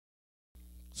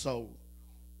So,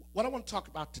 what I want to talk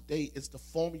about today is the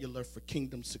formula for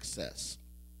kingdom success.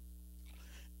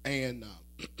 And,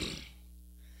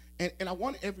 and I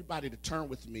want everybody to turn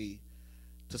with me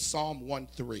to Psalm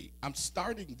 1:3. I'm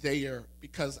starting there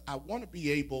because I want to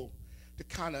be able to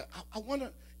kind of, I want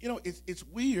to, it's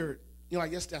weird.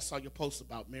 Yesterday I saw your post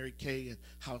about Mary Kay and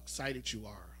how excited you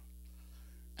are.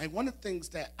 And one of the things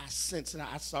that I sense, and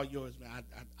I saw yours, man,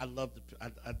 I love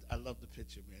the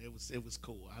picture, man. It was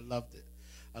cool. I loved it,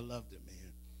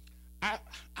 man.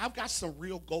 I've got some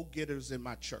real go-getters in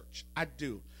my church. I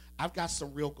do. I've got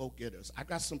some real go-getters. I've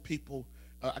got some people.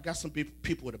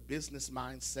 People with a business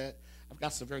mindset. I've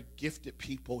got some very gifted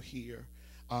people here.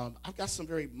 I've got some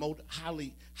very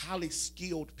highly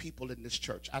skilled people in this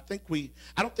church. I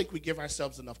don't think we give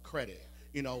ourselves enough credit,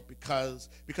 because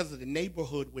of the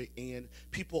neighborhood we're in.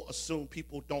 People assume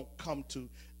people don't come to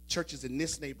churches in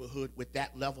this neighborhood with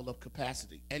that level of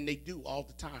capacity, and they do all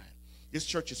the time. This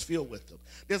church is filled with them.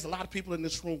 There's a lot of people in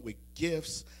this room with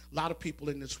gifts. A lot of people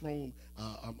in this room,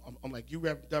 I'm like you,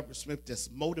 Reverend Deborah Smith,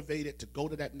 that's motivated to go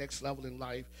to that next level in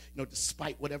life,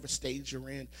 despite whatever stage you're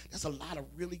in. There's a lot of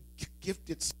really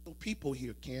gifted people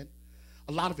here, Ken.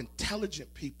 A lot of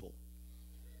intelligent people,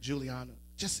 Juliana.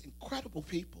 Just incredible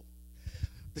people.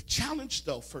 The challenge,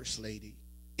 though, First Lady,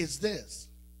 is this.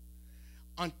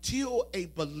 Until a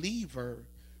believer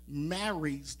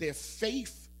marries their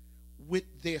faith with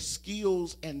their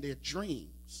skills and their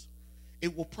dreams,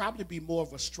 it will probably be more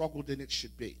of a struggle than it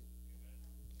should be.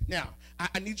 Now,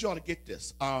 I need y'all to get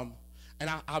this. And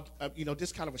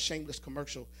this kind of a shameless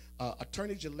commercial.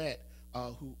 Attorney Gillette,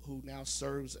 who now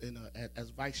serves as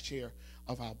vice chair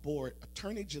of our board,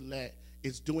 Attorney Gillette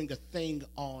is doing a thing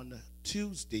on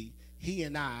Tuesday. He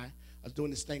and I are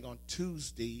doing this thing on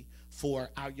Tuesday for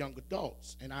our young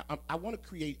adults. And I want to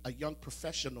create a young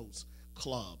professionals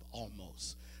club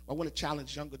almost. I want to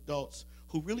challenge young adults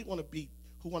who really want to be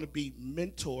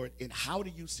mentored in how do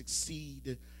you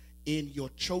succeed in your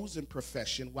chosen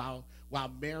profession while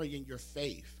marrying your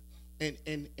faith. And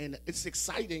it's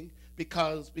exciting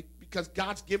because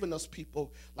God's given us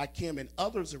people like him and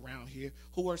others around here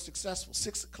who are successful.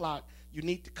 6 o'clock, you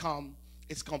need to come.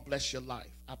 It's going to bless your life.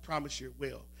 I promise you it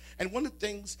will. And one of the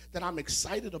things that I'm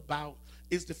excited about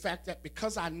is the fact that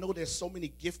because I know there's so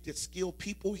many gifted, skilled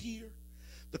people here,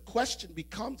 the question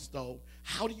becomes, though,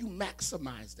 how do you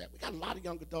maximize that? We got a lot of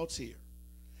young adults here.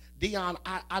 Dion,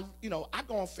 I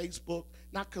go on Facebook,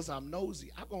 not because I'm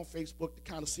nosy. I go on Facebook to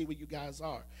kind of see where you guys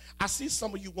are. I see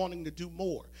some of you wanting to do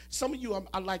more. Some of you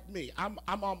are like me. I'm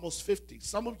almost 50.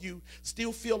 Some of you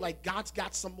still feel like God's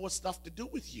got some more stuff to do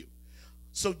with you.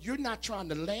 So you're not trying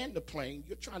to land the plane.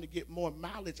 You're trying to get more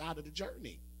mileage out of the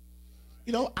journey.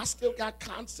 I still got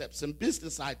concepts and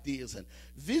business ideas and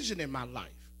vision in my life.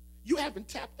 You haven't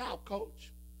tapped out,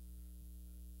 Coach.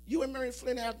 You and Mary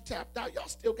Flynn haven't tapped out. Y'all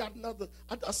still got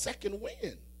a second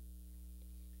win.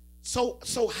 So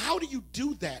how do you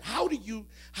do that? How do you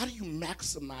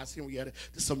maximize, Henrietta,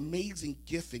 this amazing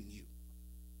gift in you?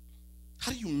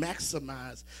 How do you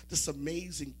maximize this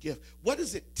amazing gift? What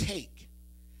does it take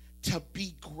to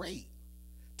be great,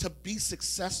 to be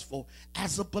successful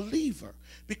as a believer?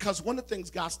 Because one of the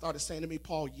things God started saying to me,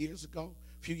 Paul, a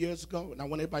few years ago, and I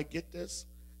want everybody to get this.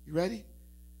 You ready?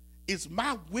 Is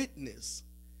my witness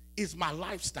is my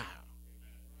lifestyle.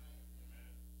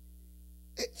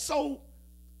 So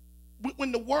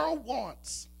when the world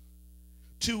wants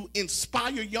to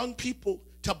inspire young people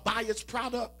to buy its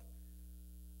product,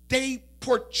 they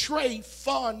portray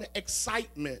fun,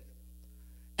 excitement,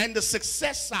 and the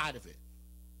success side of it.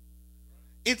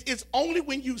 It's only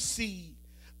when you see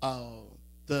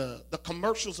the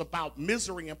commercials about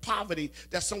misery and poverty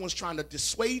that someone's trying to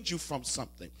dissuade you from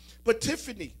something. But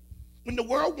Tiffany, when the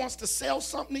world wants to sell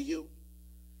something to you,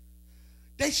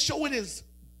 they show it as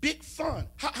big fun.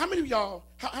 How many of y'all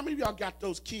got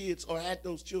those kids or had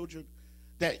those children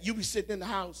that you be sitting in the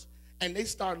house and they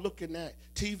start looking at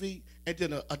TV and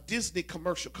then a Disney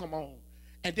commercial come on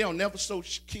and they'll never show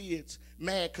kids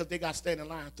mad because they got to stand in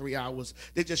line 3 hours.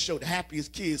 They just show the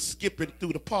happiest kids skipping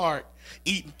through the park,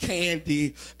 eating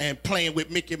candy, and playing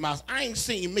with Mickey Mouse. I ain't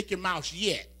seen Mickey Mouse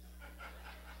yet.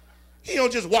 He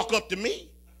don't just walk up to me.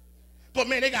 But,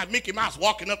 man, they got Mickey Mouse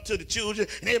walking up to the children,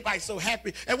 and everybody's so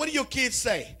happy. And what do your kids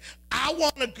say? I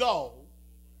want to go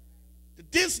to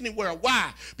Disney World.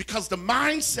 Why? Because the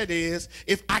mindset is,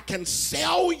 if I can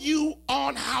sell you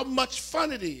on how much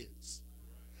fun it is,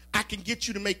 I can get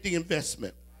you to make the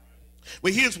investment.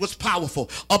 Well, here's what's powerful.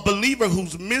 A believer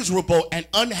who's miserable and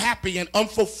unhappy and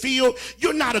unfulfilled,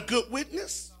 you're not a good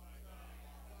witness.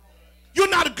 You're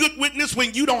not a good witness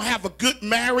when you don't have a good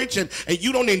marriage and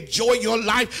you don't enjoy your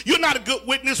life. You're not a good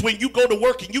witness when you go to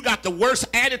work and you got the worst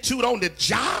attitude on the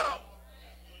job.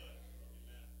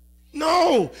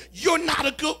 No, you're not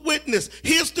a good witness.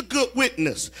 Here's the good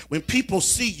witness. When people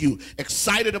see you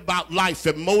excited about life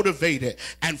and motivated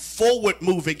and forward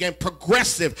moving and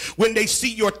progressive, when they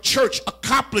see your church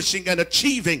accomplishing and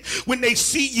achieving, when they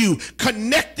see you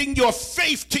connecting your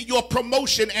faith to your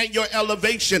promotion and your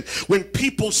elevation, when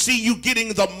people see you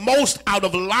getting the most out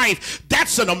of life,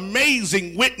 that's an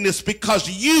amazing witness, because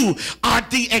you are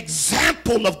the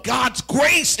example of God's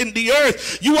grace in the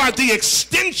earth. You are the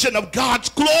extension of God's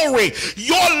glory.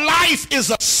 Your life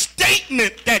is a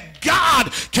statement that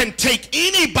God can take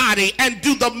anybody and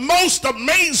do the most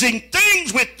amazing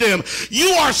things with them. You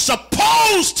are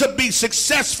supposed to be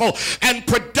successful and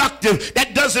productive.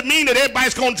 That doesn't mean that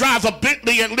everybody's going to drive a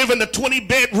Bentley and live in a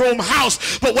 20-bedroom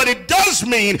house. But what it does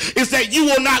mean is that you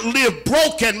will not live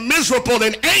broke and miserable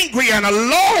and angry and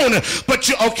alone. But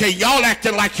okay, y'all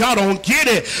acting like y'all don't get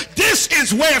it. This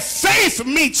is where faith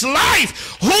meets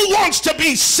life. Who wants to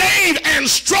be saved and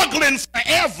struggling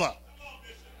forever?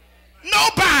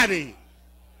 Nobody.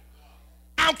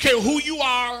 I don't care who you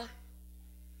are.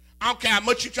 I don't care how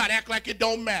much you try to act like it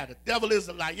don't matter. Devil is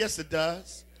a lie. Yes, it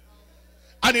does.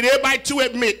 I need everybody to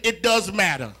admit it does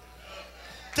matter.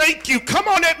 Thank you. Come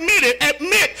on, admit it.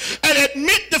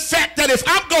 Admit the fact that if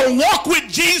I'm going to walk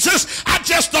with Jesus, I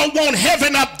just don't want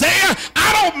heaven up there.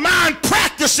 I don't mind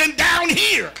practicing down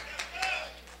here.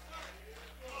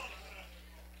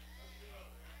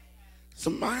 It's a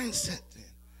mindset then.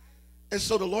 And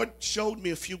so the Lord showed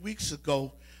me a few weeks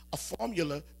ago a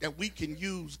formula that we can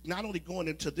use not only going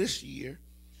into this year,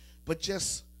 but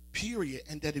just period.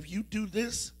 And that if you do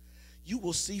this, you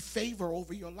will see favor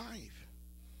over your life.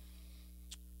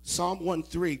 Psalm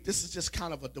 1:3, this is just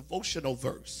kind of a devotional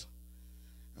verse.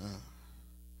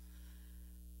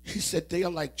 He said, they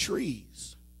are like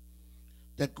trees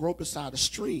that grow beside a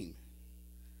stream.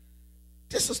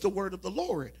 This is the word of the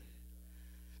Lord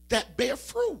that bear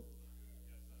fruit.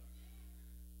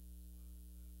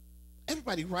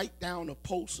 Everybody write down or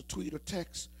post or tweet or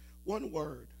text one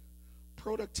word: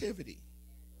 productivity.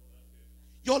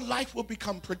 Your life will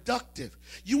become productive.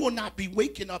 You will not be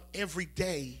waking up every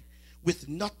day with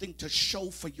nothing to show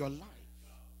for your life.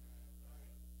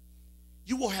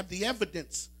 You will have the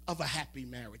evidence of a happy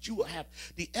marriage. You will have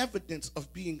the evidence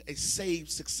of being a saved,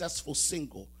 successful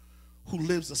single who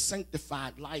lives a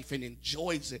sanctified life and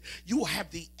enjoys it. You will have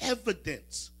the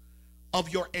evidence of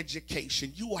your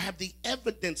education. You will have the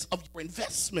evidence of your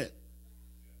investment.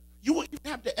 You will even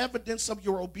have the evidence of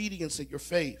your obedience and your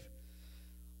faith.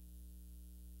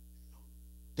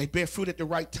 They bear fruit at the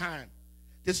right time.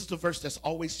 This is the verse that's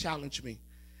always challenged me.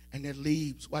 And their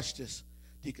leaves, watch this,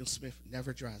 Deacon Smith,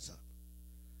 never dries up.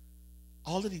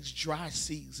 All of these dry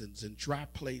seasons and dry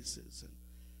places. And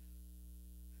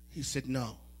he said,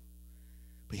 no.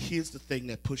 But here's the thing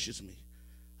that pushes me.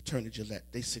 Attorney Gillette,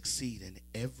 they succeed in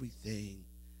everything.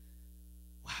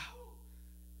 Wow.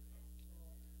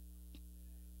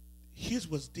 Here's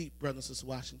what's deep, brother and sister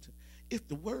Washington. If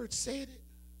the word said it,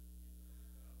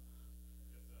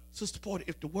 Sister Porter,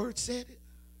 if the word said it,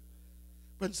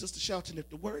 brother and sister Shelton, if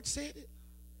the word said it,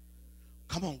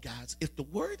 come on, guys, if the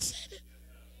word said it,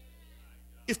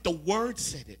 if the word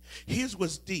said it. Here's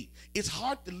what's deep. It's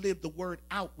hard to live the word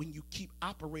out when you keep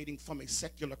operating from a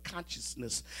secular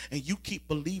consciousness and you keep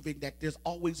believing that there's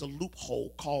always a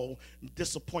loophole called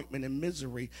disappointment and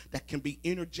misery that can be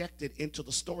interjected into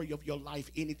the story of your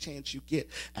life any chance you get.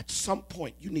 At some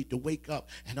point, you need to wake up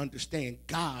and understand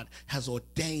God has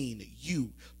ordained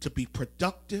you to be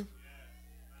productive,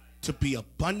 to be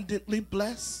abundantly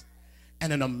blessed,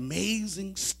 and an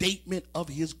amazing statement of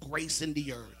his grace in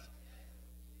the earth.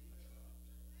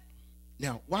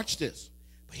 Now, watch this.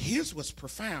 But here's what's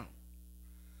profound.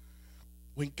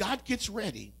 When God gets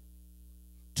ready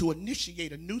to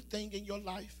initiate a new thing in your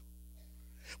life,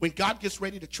 when God gets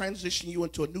ready to transition you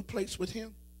into a new place with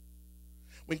him,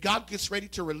 when God gets ready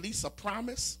to release a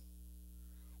promise,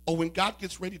 or when God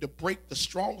gets ready to break the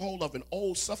stronghold of an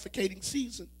old suffocating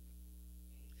season,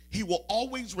 he will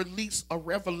always release a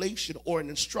revelation or an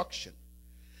instruction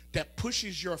that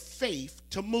pushes your faith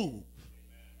to move.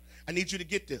 I need you to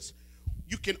get this.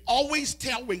 You can always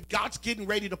tell when God's getting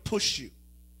ready to push you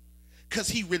because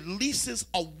he releases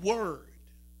a word.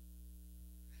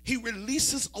 He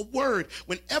releases a word.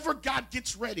 Whenever God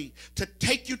gets ready to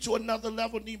take you to another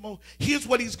level, Nemo, here's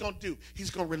what he's going to do. He's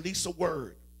going to release a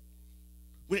word.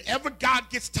 Whenever God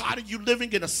gets tired of you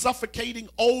living in a suffocating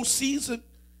old season,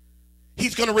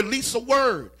 he's going to release a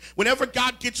word. Whenever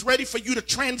God gets ready for you to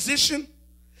transition,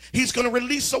 he's going to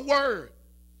release a word.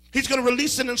 He's going to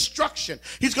release an instruction.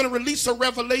 He's going to release a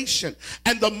revelation.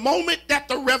 And the moment that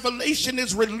the revelation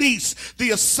is released,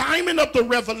 the assignment of the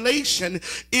revelation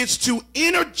is to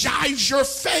energize your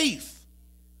faith.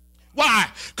 Why?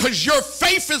 Because your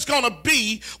faith is going to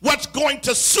be what's going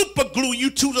to superglue you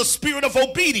to the spirit of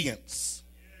obedience.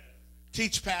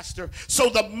 Teach, Pastor. So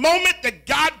the moment that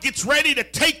God gets ready to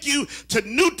take you to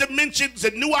new dimensions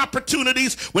and new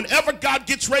opportunities, whenever God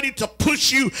gets ready to push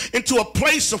you into a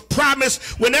place of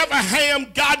promise, whenever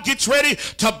God gets ready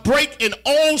to break an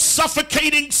old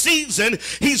suffocating season,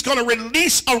 he's going to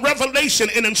release a revelation,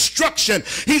 an instruction.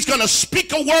 He's going to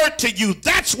speak a word to you.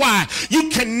 That's why you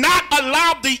cannot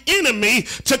allow the enemy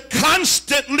to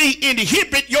constantly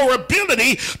inhibit your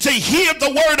ability to hear the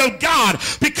word of God,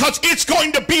 because it's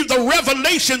going to be the revelation,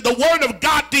 the word of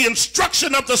God, the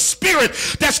instruction of the Spirit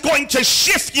that's going to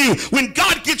shift you. When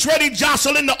God gets ready,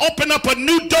 Jocelyn, to open up a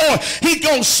new door, he's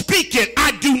going to speak it.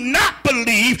 I do not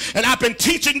believe, and I've been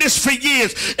teaching this for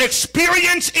years,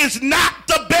 experience is not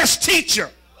the best teacher.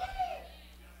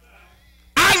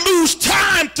 I lose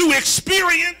time through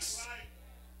experience.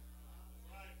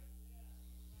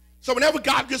 So whenever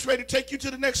God gets ready to take you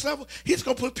to the next level, he's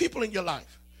going to put people in your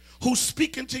life who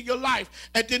speak into your life,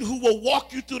 and then who will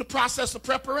walk you through the process of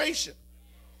preparation.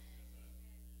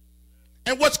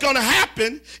 And what's going to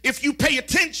happen if you pay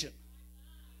attention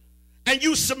and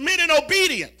you submit in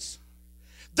obedience,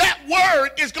 that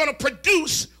word is going to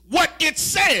produce what it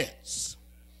says.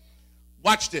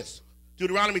 Watch this.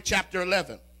 Deuteronomy chapter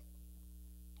 11.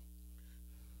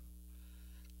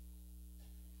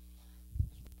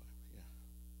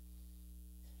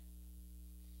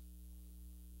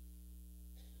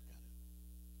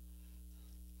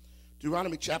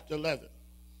 Deuteronomy chapter 11,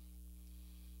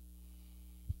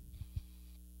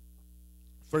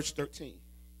 verse 13.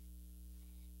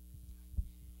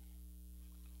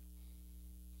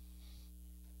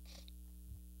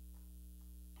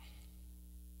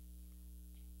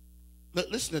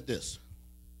 Listen to this.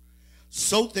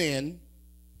 So then,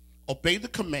 obey the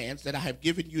commands that I have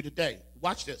given you today.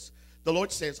 Watch this. The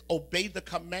Lord says, obey the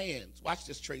commands. Watch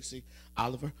this, Tracy,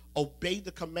 Oliver. Obey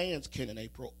the commands, Ken and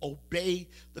April. Obey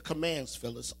the commands,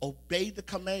 Phyllis. Obey the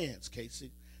commands,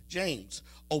 Casey. James,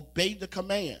 obey the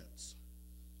commands.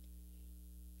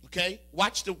 Okay?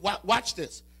 Watch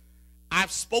this.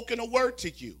 I've spoken a word to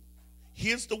you.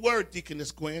 Here's the word,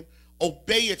 Deaconess Gwen.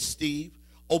 Obey it, Steve.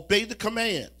 Obey the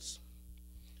commands.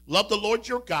 Love the Lord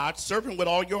your God, serve him with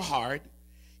all your heart.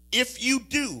 If you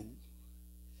do,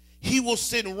 he will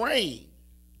send rain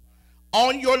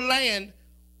on your land,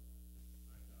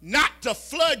 not to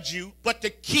flood you, but to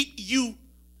keep you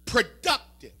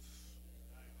productive.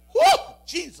 Woo!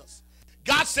 Jesus.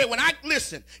 God said,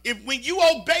 when you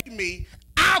obey me,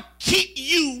 I'll keep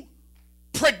you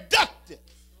productive.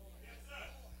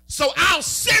 So I'll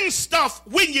send stuff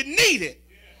when you need it,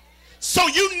 so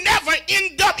you never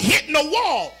end up hitting a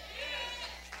wall.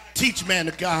 Teach, man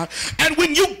of God. And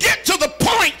when you get to the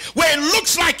point where it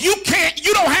looks like you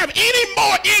don't have any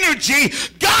more energy,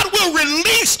 God will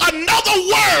release another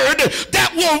word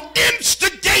that will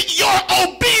instigate your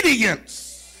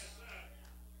obedience.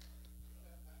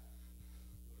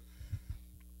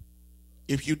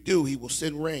 If you do, he will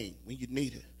send rain when you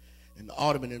need it, in the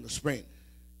autumn and in the spring,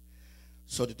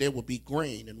 so that there will be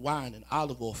grain and wine and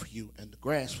olive oil for you, and the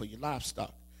grass for your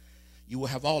livestock. You will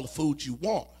have all the food you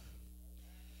want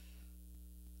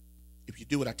if you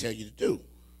do what I tell you to do.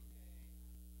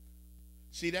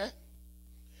 See that?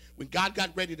 When God got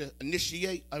ready to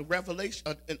initiate a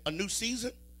revelation, a new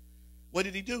season, what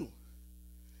did he do?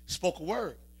 He spoke a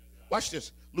word. Watch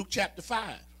this. Luke chapter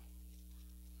 5.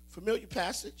 Familiar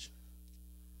passage.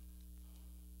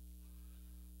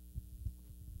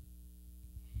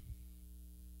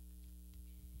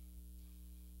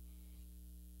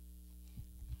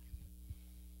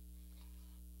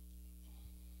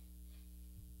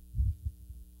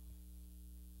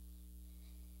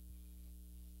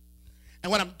 And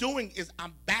what I'm doing is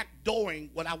I'm backdooring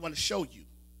what I want to show you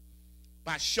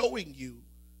by showing you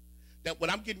that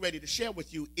what I'm getting ready to share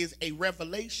with you is a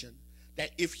revelation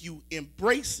that, if you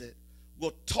embrace it,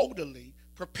 will totally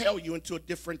propel you into a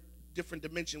different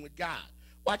dimension with God.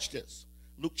 Watch this.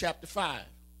 Luke chapter 5,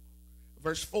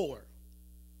 verse 4.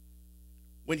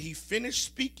 When he finished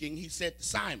speaking, he said to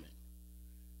Simon,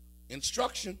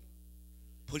 instruction,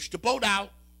 push the boat out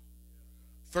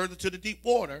further to the deep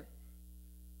water.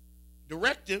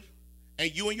 Directive,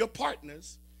 and you and your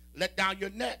partners let down your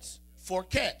nets for a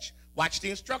catch. Watch the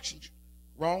instructions.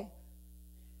 Rome.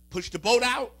 Push the boat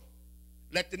out,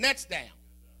 let the nets down.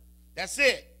 That's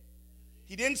it.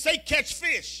 He didn't say catch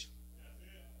fish.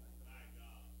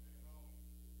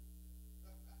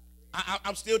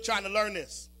 I'm still trying to learn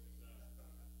this.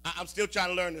 I'm still trying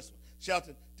to learn this.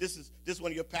 Shelton, this is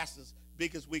one of your pastor's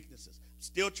biggest weaknesses.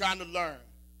 Still trying to learn,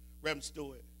 Reverend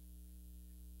Stewart.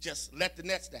 Just let the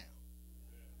nets down.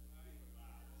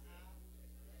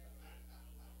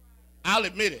 I'll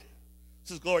admit it.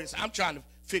 This is glorious. I'm trying to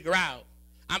figure out.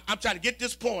 I'm trying to get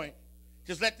this point.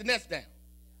 Just let the nets down.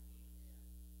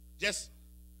 Just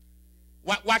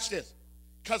watch this.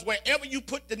 Because wherever you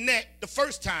put the net the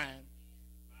first time,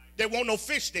 there won't no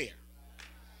fish there.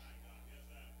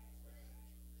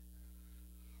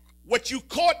 What you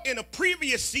caught in a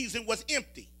previous season was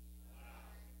empty.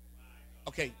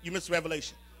 Okay, you missed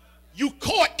Revelation. You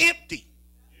caught empty.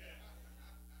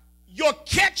 Your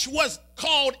catch was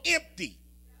called empty.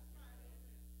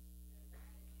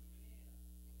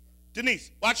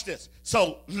 Denise, watch this.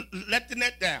 So let the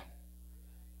net down.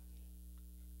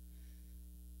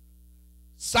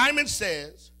 Simon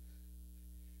says,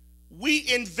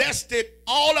 we invested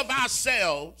all of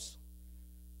ourselves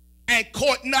and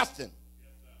caught nothing.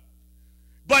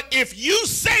 But if you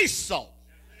say so,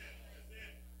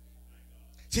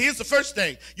 see, here's the first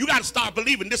thing. You got to start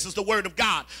believing this is the word of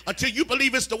God. Until you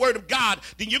believe it's the word of God,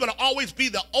 then you're going to always be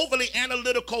the overly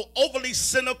analytical, overly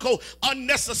cynical,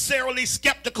 unnecessarily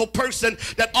skeptical person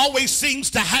that always seems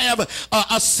to have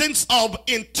a sense of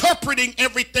interpreting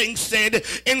everything said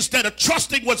instead of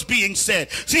trusting what's being said.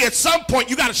 See, at some point,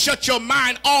 you got to shut your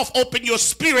mind off, open your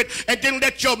spirit, and then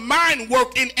let your mind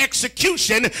work in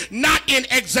execution, not in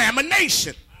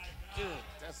examination. Good.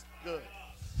 That's good.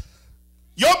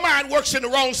 Your mind works in the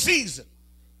wrong season.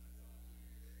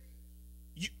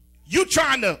 You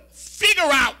trying to figure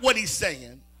out what he's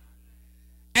saying,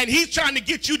 and he's trying to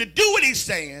get you to do what he's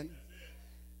saying.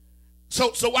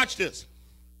 So watch this.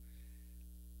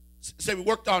 Say we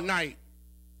worked all night,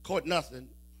 caught nothing.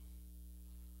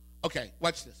 Okay,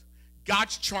 watch this.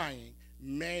 God's trying.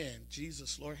 Man,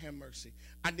 Jesus, Lord have mercy.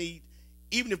 I need,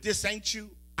 even if this ain't you,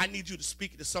 I need you to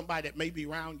speak to somebody that may be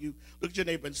around you. Look at your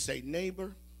neighbor and say,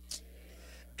 neighbor,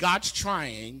 God's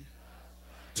trying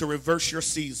to reverse your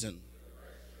season.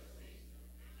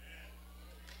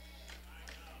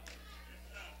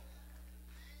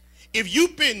 If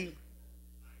you've been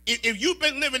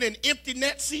living in empty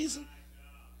net season,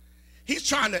 he's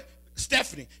trying to,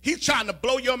 Stephanie, he's trying to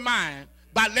blow your mind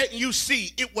by letting you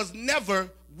see it was never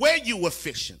where you were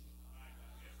fishing.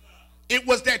 It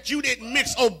was that you didn't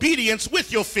mix obedience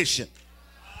with your fishing.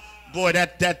 Boy,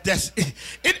 that's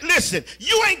it. Listen,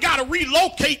 you ain't got to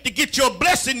relocate to get your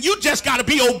blessing. You just got to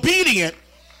be obedient.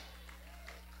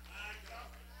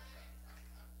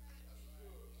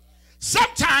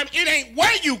 Sometimes it ain't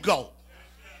where you go.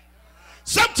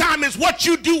 Sometimes it's what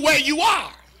you do where you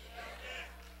are.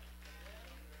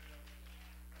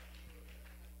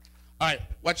 All right,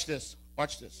 watch this.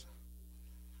 Watch this.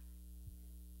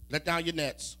 Let down your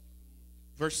nets.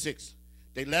 Verse 6.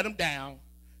 They let them down,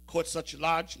 caught such a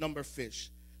large number of fish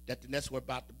that the nets were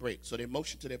about to break. So they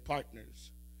motioned to their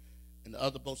partners and the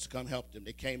other boats to come help them.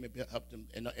 They came and helped them,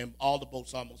 and all the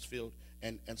boats almost filled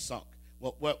and sunk.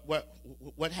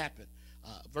 What happened?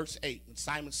 Verse 8, when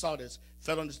Simon saw this,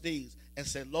 fell on his knees and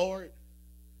said, Lord,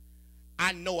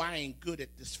 I know I ain't good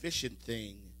at this fishing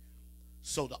thing.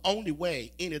 So the only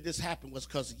way any of this happened was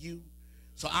because of you.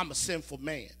 So I'm a sinful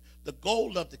man. The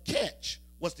goal of the catch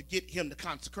was to get him to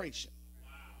consecration.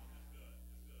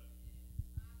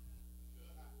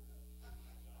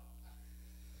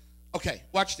 Okay,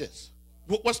 watch this.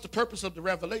 What's the purpose of the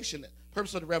revelation? The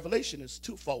purpose of the revelation is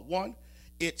twofold. One,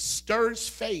 it stirs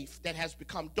faith that has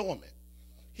become dormant.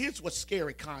 Here's what's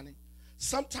scary, Connie.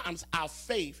 Sometimes our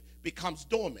faith becomes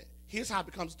dormant. Here's how it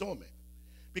becomes dormant.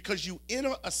 Because you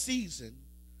enter a season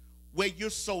where you're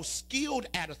so skilled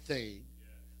at a thing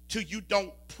till you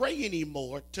don't pray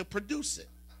anymore to produce it.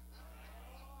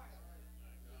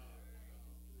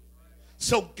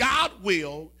 So God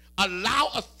will allow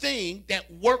a thing that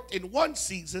worked in one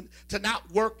season to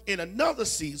not work in another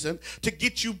season to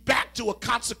get you back to a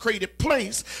consecrated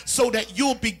place so that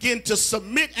you'll begin to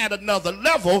submit at another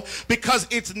level, because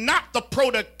it's not the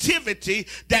productivity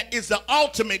that is the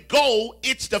ultimate goal.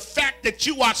 It's the fact that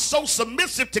you are so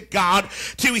submissive to God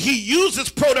till he uses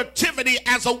productivity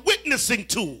as a witnessing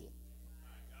tool.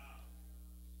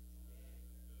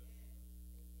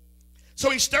 So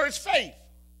he stirs faith.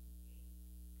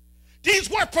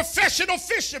 These were professional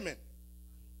fishermen.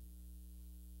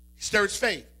 He stirs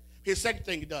faith. Here's the second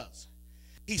thing he does.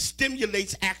 He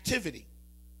stimulates activity.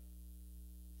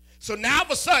 So now all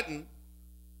of a sudden,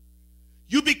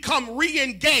 you become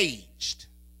re-engaged.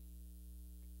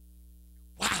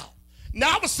 Wow.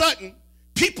 Now all of a sudden,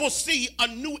 people see a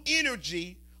new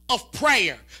energy of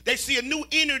prayer. They see a new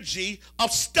energy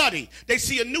of study. They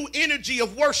see a new energy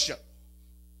of worship.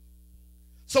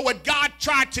 So what God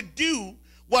tried to do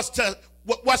was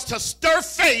to stir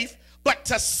faith, but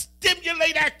to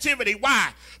stimulate activity.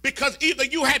 Why? Because either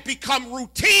you had become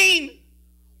routine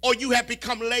or you had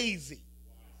become lazy.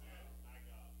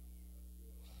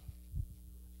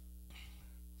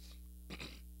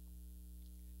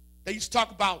 They used to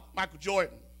talk about Michael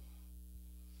Jordan.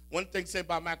 One thing said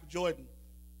about Michael Jordan,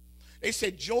 they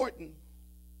said Jordan,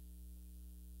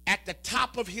 at the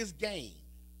top of his game,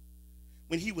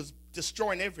 when he was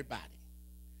destroying everybody,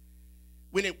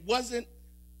 when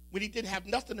he didn't have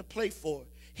nothing to play for,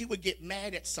 he would get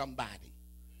mad at somebody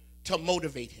to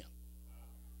motivate him.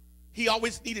 He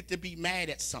always needed to be mad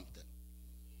at something.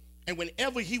 And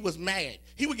whenever he was mad,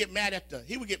 he would get mad at the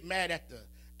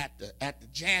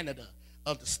janitor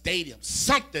of the stadium.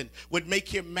 Something would make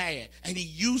him mad, and he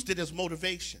used it as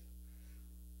motivation.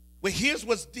 Well, here's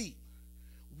what's deep.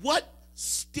 What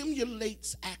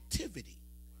stimulates activity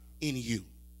in you?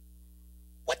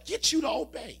 What gets you to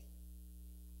obey?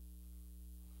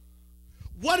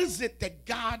 What is it that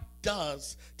God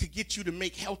does to get you to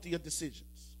make healthier decisions?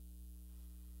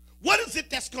 What is it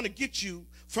that's going to get you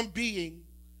from being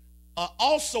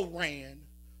also ran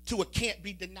to a can't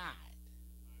be denied?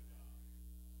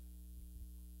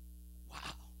 Wow.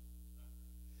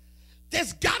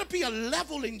 There's got to be a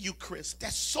level in you, Chris,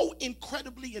 that's so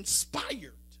incredibly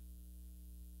inspired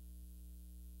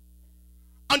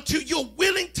until you're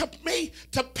willing to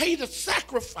pay the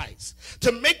sacrifice,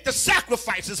 to make the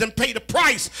sacrifices and pay the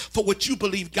price for what you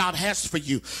believe God has for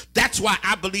you. That's why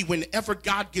I believe whenever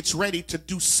God gets ready to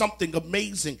do something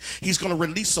amazing, he's going to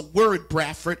release a word,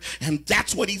 Bradford, and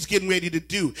that's what he's getting ready to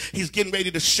do. He's getting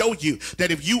ready to show you that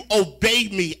if you obey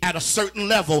me at a certain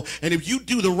level and if you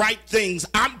do the right things,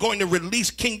 I'm going to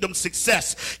release kingdom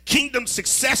success. Kingdom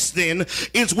success then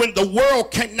is when the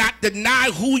world cannot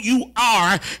deny who you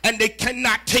are and they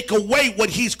cannot take away what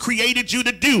he's created you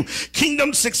to do.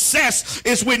 Kingdom success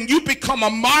is when you become a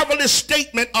marvelous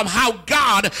statement of how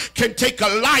God can take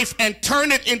a life and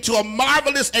turn it into a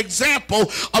marvelous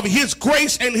example of his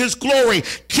grace and his glory.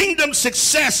 Kingdom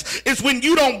success is when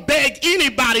you don't beg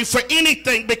anybody for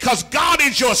anything because God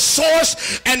is your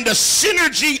source and the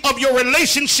synergy of your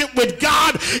relationship with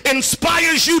God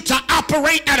inspires you to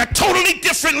operate at a totally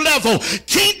different level.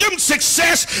 Kingdom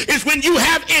success is when you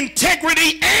have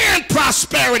integrity and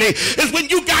prosperity. Is when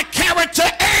you got character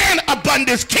and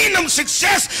abundance. Kingdom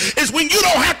success is when you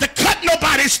don't have to cut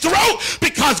nobody's throat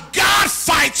because God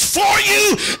fights for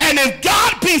you, and if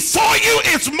God be for you,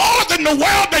 it's more than the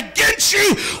world against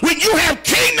you. When you have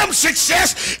kingdom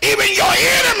success, even your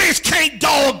enemies can't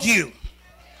dog you.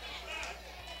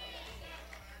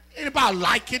 Ain't about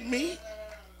liking me.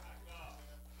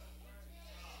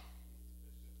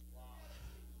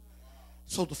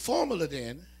 So the formula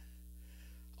then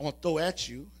I want to throw at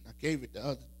you. I gave it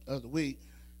the other week.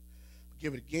 I'll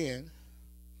give it again.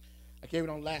 I gave it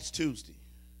on last Tuesday.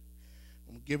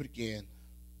 I'm going to give it again.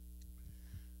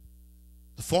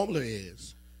 The formula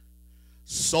is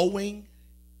sowing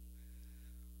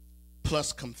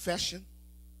plus confession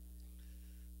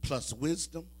plus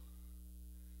wisdom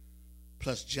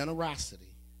plus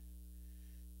generosity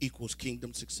equals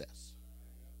kingdom success.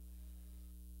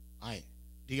 All right,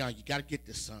 Dion, you got to get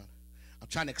this, son. I'm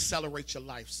trying to accelerate your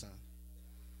life, son.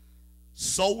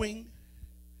 Sowing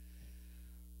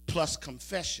plus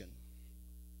confession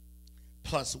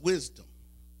plus wisdom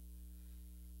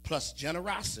plus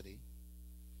generosity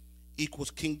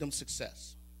equals kingdom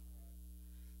success.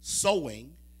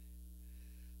 Sowing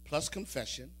plus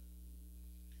confession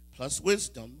plus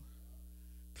wisdom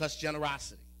plus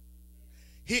generosity.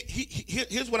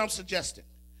 Here's what I'm suggesting.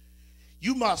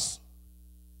 You must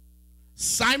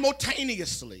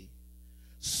simultaneously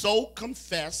sow,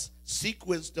 confess, seek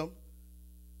wisdom,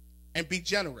 and be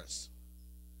generous.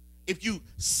 If you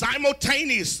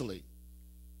simultaneously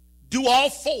do all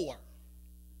four,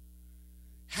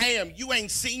 Ham, you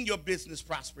ain't seen your business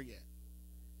prosper yet.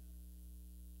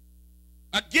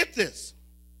 Get this.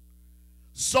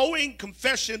 Sowing,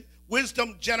 confession,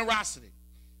 wisdom, generosity.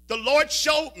 The Lord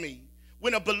showed me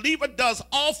when a believer does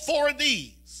all four of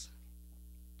these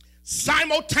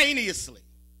simultaneously,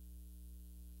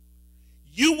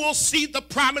 you will see the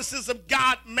promises of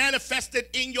God manifested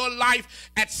in your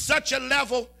life at such a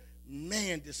level.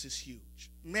 Man, this is huge.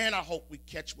 Man, I hope we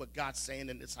catch what God's saying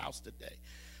in this house today.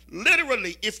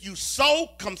 Literally, if you sow,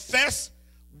 confess,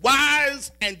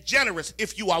 wise, and generous,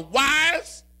 if you are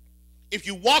wise, if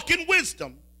you walk in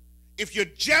wisdom, if you're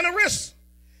generous,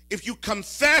 if you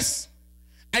confess,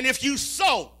 and if you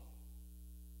sow,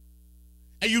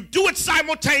 and you do it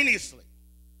simultaneously,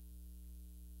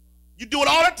 You do it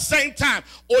all at the same time.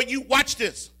 Or you, watch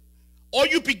this, or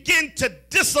you begin to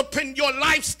discipline your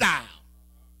lifestyle.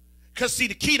 Because see,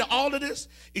 the key to all of this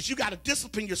is you got to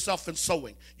discipline yourself in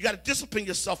sowing. You got to discipline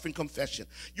yourself in confession.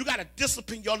 You got to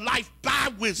discipline your life by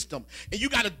wisdom. And you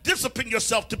got to discipline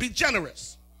yourself to be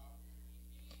generous.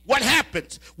 What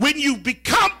happens when you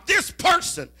become this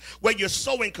person where you're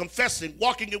sowing, confessing,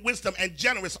 walking in wisdom, and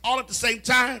generous all at the same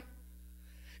time?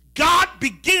 God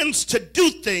begins to do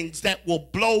things that will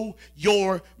blow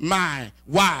your mind.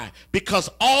 Why? Because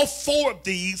all four of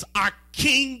these are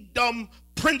kingdom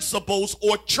principles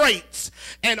or traits,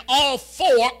 and all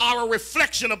four are a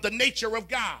reflection of the nature of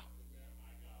God.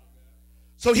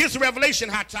 So here's the revelation,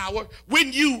 Hightower.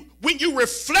 When you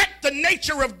reflect the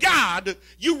nature of God,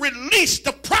 you release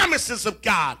the promises of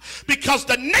God, because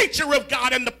the nature of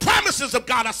God and the promises of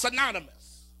God are synonymous.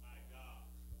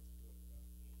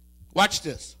 Watch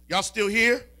this. Y'all still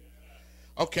here?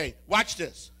 Okay, watch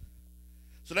this.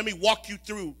 So let me walk you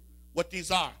through what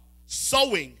these are.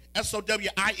 Sowing,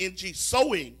 S-O-W-I-N-G,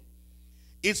 sowing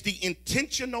is the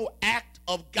intentional act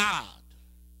of God.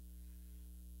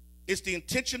 It's the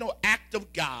intentional act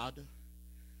of God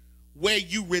where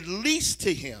you release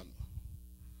to him.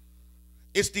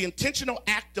 It's the intentional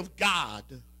act of God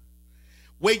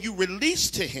where you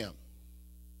release to him.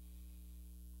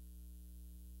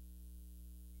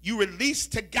 You release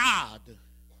to God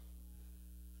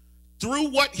through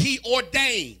what he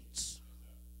ordains.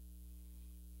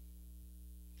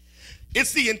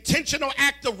 It's the intentional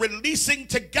act of releasing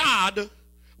to God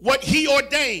what he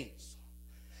ordains.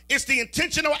 It's the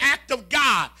intentional act of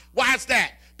God. Why is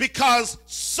that? Because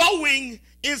sowing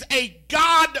is a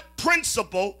God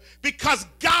principle, because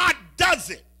God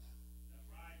does it.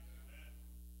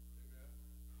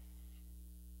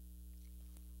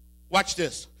 Watch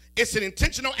this. It's an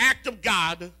intentional act of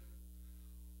God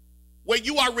where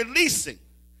you are releasing.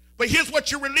 But here's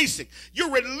what you're releasing.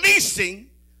 You're releasing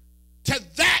to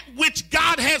that which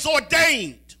God has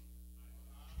ordained.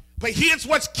 But here's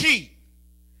what's key.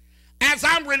 As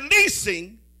I'm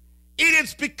releasing, it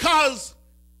is because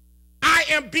I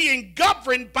am being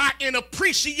governed by an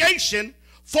appreciation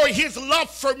for his love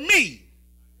for me,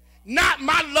 not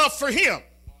my love for him.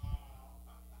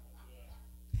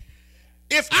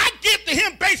 If I give to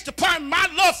him based upon my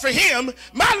love for him,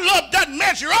 my love doesn't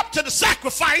measure up to the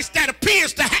sacrifice that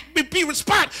appears to be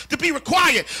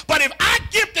required. But if I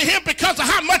give to him because of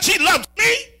how much he loves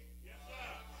me,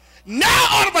 now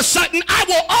all of a sudden I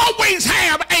will always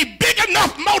have a big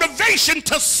enough motivation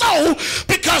to sow,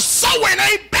 because sowing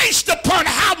ain't based upon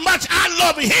how much I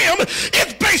love him.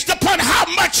 It's based upon how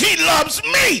much he loves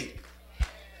me.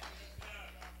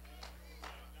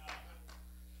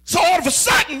 So all of a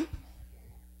sudden,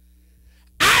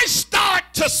 I start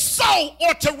to sow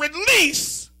or to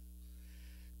release,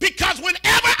 because whenever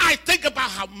I think about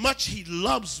how much he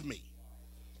loves me,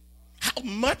 how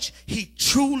much he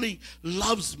truly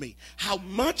loves me, how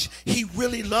much he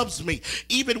really loves me,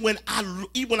 even when I'm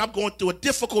going through a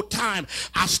difficult time,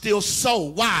 I still sow.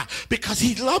 Why? Because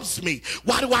he loves me.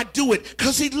 Why do I do it?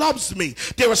 Because he loves me.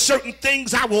 There are certain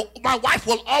things my wife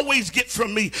will always get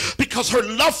from me, because her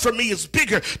love for me is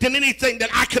bigger than anything that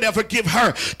I could ever give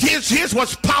her. Here's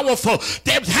what's powerful.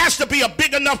 There has to be a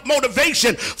big enough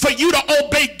motivation for you to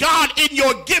obey God in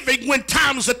your giving when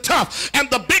times are tough.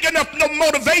 And the big enough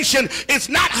motivation is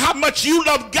not how much you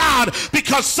love God,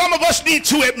 because some of us need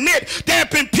to admit there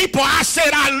have been people I said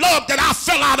I loved that I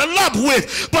fell out of love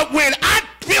with. But when I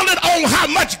feel it on how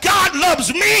much God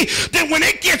loves me, then when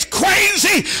it gets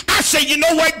crazy, I say, you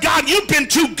know what, God, you've been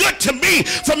too good to me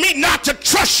for me not to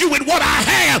trust you with what I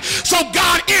have. So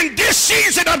God, in this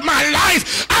season of my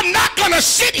life, I'm not going to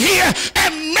sit here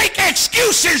and make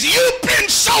excuses. You've been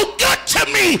so good to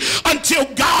me, until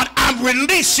God, I'm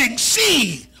releasing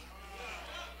seed.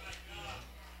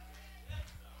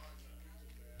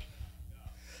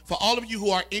 For all of you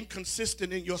who are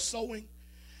inconsistent in your sowing,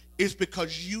 it's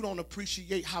because you don't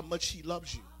appreciate how much he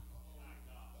loves you.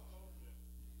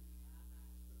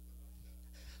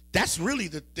 That's really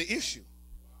the issue.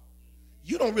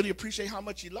 You don't really appreciate how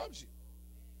much he loves you.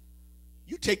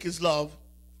 You take his love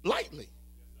lightly.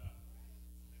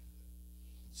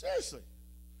 Seriously.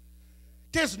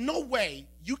 There's no way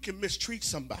you can mistreat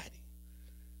somebody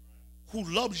who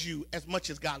loves you as much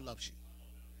as God loves you.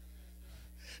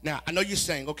 Now, I know you're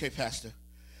saying, okay, Pastor,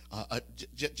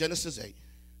 Genesis 8.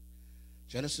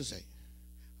 Genesis 8.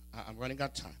 I'm running out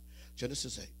of time.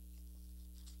 Genesis 8.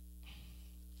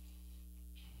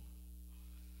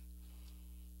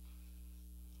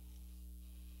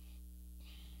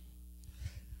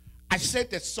 I said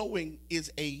that sowing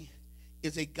is a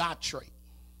God trait.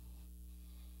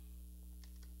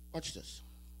 Watch this.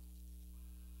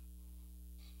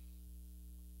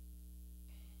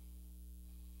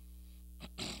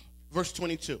 Verse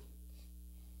 22.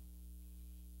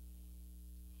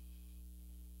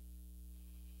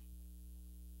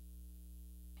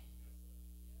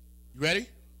 You ready?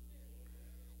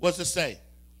 What's it say?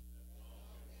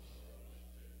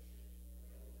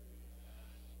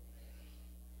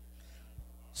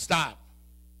 Stop.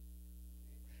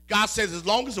 God says as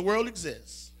long as the world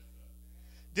exists,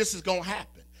 this is going to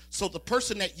happen. So the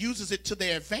person that uses it to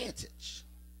their advantage.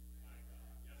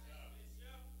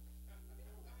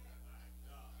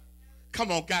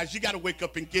 Come on, guys, you got to wake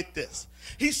up and get this.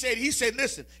 He said,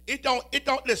 listen, it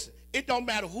don't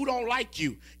matter who don't like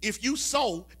you. If you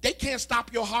sow, they can't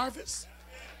stop your harvest.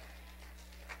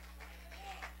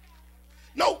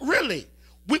 No, really.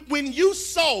 When you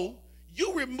sow,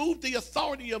 you remove the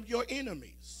authority of your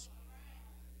enemies.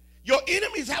 Your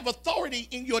enemies have authority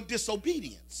in your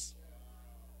disobedience.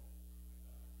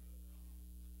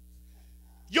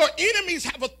 Your enemies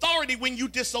have authority when you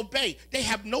disobey. They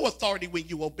have no authority when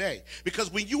you obey.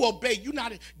 Because when you obey, you're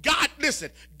not. God,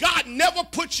 listen, God never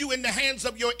puts you in the hands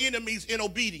of your enemies in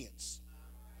obedience.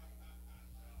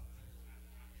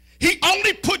 He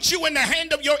only puts you in the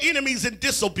hand of your enemies in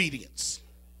disobedience.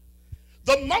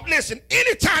 Listen,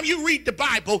 anytime you read the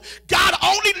Bible, God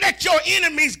only let your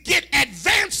enemies get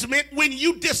advancement when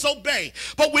you disobey.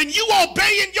 But when you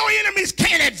obey and your enemies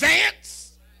can't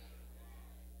advance.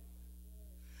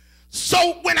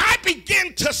 So when I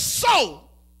begin to sow,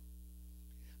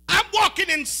 I'm walking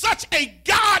in such a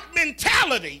God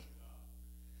mentality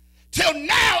till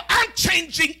now I'm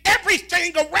changing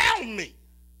everything around me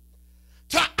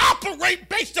to operate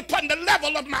based upon the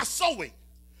level of my sowing.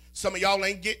 Some of y'all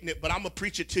ain't getting it, but I'm going to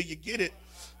preach it till you get it.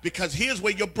 Because here's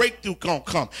where your breakthrough going to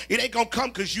come. It ain't going to come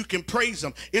because you can praise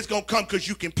him. It's going to come because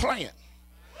you can plant.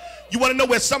 You want to know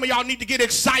where some of y'all need to get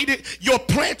excited? Your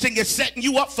planting is setting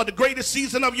you up for the greatest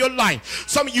season of your life.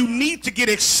 Some of you need to get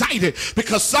excited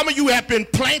because some of you have been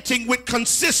planting with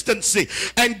consistency.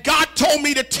 And God told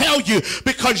me to tell you,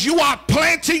 because you are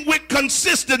planting with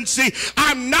consistency,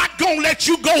 I'm not going to let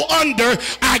you go under.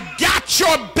 I got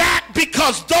your back,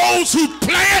 because those who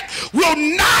plant will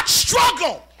not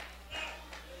struggle.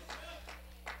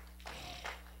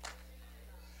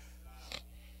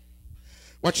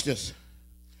 Watch this.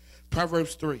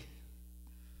 Proverbs 3.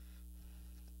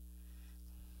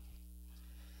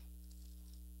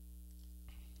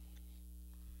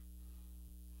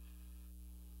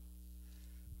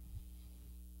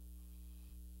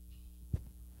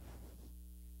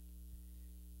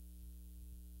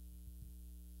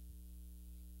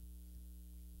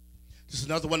 This is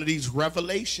another one of these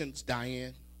revelations,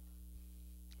 Diane.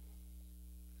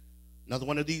 Another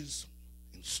one of these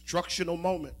instructional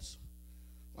moments.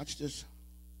 Watch this.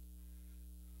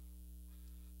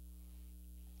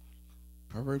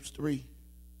 Proverbs 3,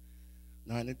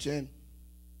 9 and 10.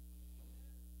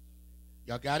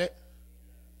 Y'all got it?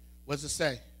 What does it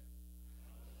say?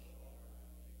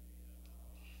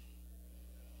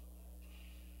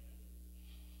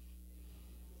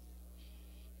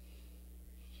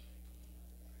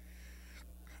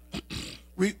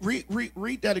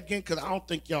 Read that again, because I don't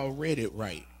think y'all read it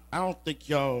right. I don't think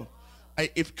y'all,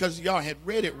 because y'all had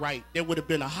read it right, there would have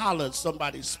been a holler in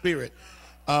somebody's spirit.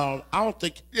 I don't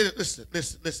think. Listen.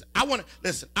 I want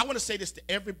to say this to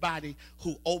everybody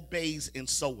who obeys in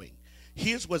sowing.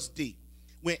 Here's what's deep.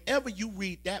 Whenever you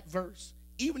read that verse,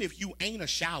 even if you ain't a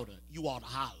shouter, you ought to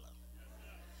holler.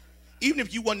 Even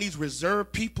if you one of these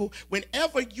reserved people,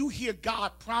 whenever you hear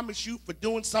God promise you for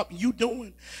doing something you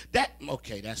doing,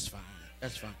 okay, that's fine.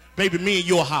 That's fine. Baby, me and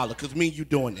you'll holler, because me and you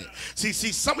doing it. See,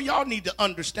 some of y'all need to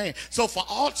understand. So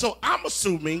I'm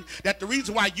assuming that the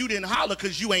reason why you didn't holler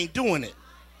because you ain't doing it.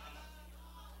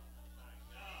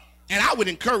 And I would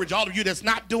encourage all of you that's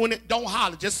not doing it, don't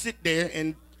holler. Just sit there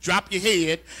and drop your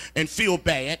head and feel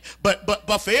bad. But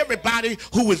for everybody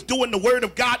who is doing the word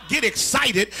of God, get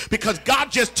excited, because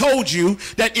God just told you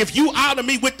that if you honor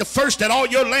me with the first that all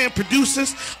your land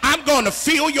produces, I'm going to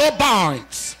fill your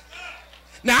barns.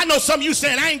 Now, I know some of you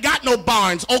saying, I ain't got no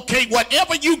barns. Okay,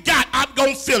 whatever you got, I'm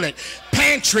going to fill it.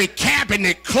 Pantry,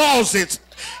 cabinet, closets,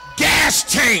 gas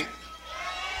tank.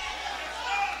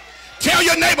 Tell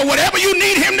your neighbor, whatever you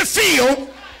need him to fill,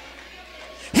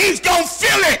 he's going to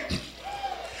fill it.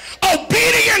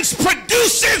 Obedience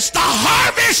produces the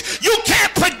harvest you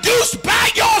can't produce by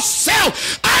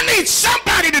yourself. I need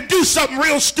somebody to do something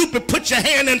real stupid. Put your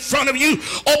hand in front of you,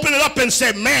 open it up and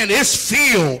say, man, it's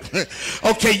filled.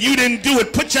 Okay, you didn't do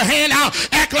it. Put your hand out,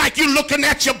 act like you're looking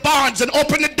at your barns, and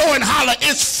open the door and holler,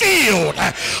 it's filled.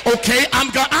 Okay,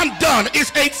 I'm done. It's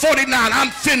 8:49.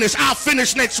 I'm finished. I'll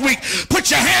finish next week.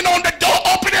 Put your hand on the door,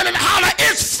 open it and holler,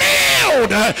 it's filled.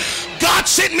 world. God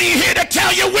sent me here to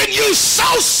tell you, when you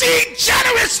sow seed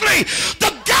generously,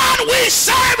 the God we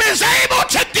serve is able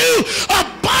to do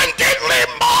abundantly